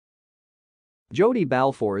Jodi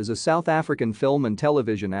Balfour is a South African film and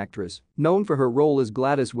television actress, known for her role as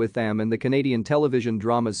Gladys Witham in the Canadian television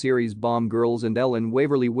drama series Bomb Girls and Ellen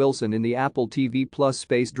Waverly Wilson in the Apple TV Plus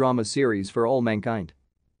space drama series For All Mankind.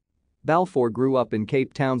 Balfour grew up in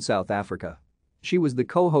Cape Town, South Africa. She was the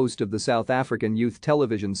co-host of the South African youth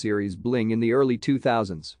television series Bling in the early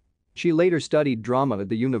 2000s. She later studied drama at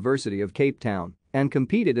the University of Cape Town and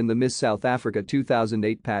competed in the Miss South Africa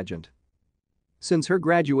 2008 pageant. Since her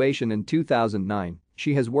graduation in 2009,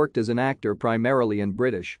 she has worked as an actor primarily in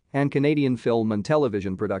British and Canadian film and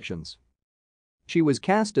television productions. She was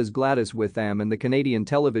cast as Gladys Witham in the Canadian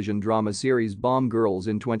television drama series Bomb Girls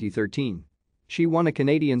in 2013. She won a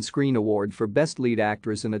Canadian Screen Award for Best Lead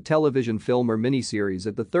Actress in a Television Film or Miniseries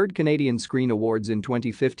at the 3rd Canadian Screen Awards in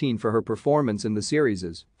 2015 for her performance in the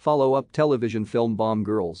series' follow-up television film Bomb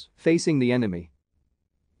Girls: Facing the Enemy.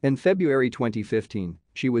 In February 2015,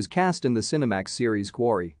 she was cast in the Cinemax series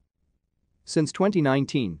Quarry. Since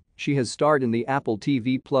 2019, she has starred in the Apple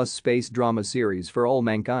TV Plus space drama series For All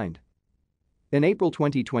Mankind. In April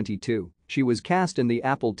 2022, she was cast in the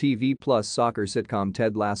Apple TV Plus soccer sitcom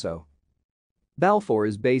Ted Lasso. Balfour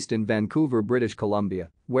is based in Vancouver, British Columbia,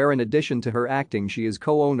 where in addition to her acting she is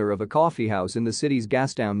co-owner of a coffeehouse in the city's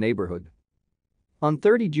Gastown neighborhood. On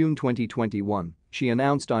 30 June 2021, she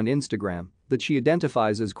announced on Instagram that she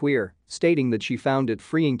identifies as queer, stating that she found it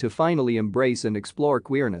freeing to finally embrace and explore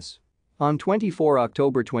queerness. On 24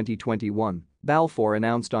 October 2021, Balfour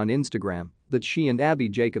announced on Instagram that she and Abby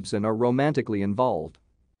Jacobson are romantically involved.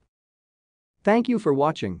 Thank you for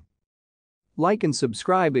watching. Like and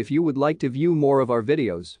subscribe if you would like to view more of our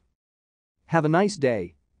videos. Have a nice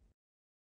day.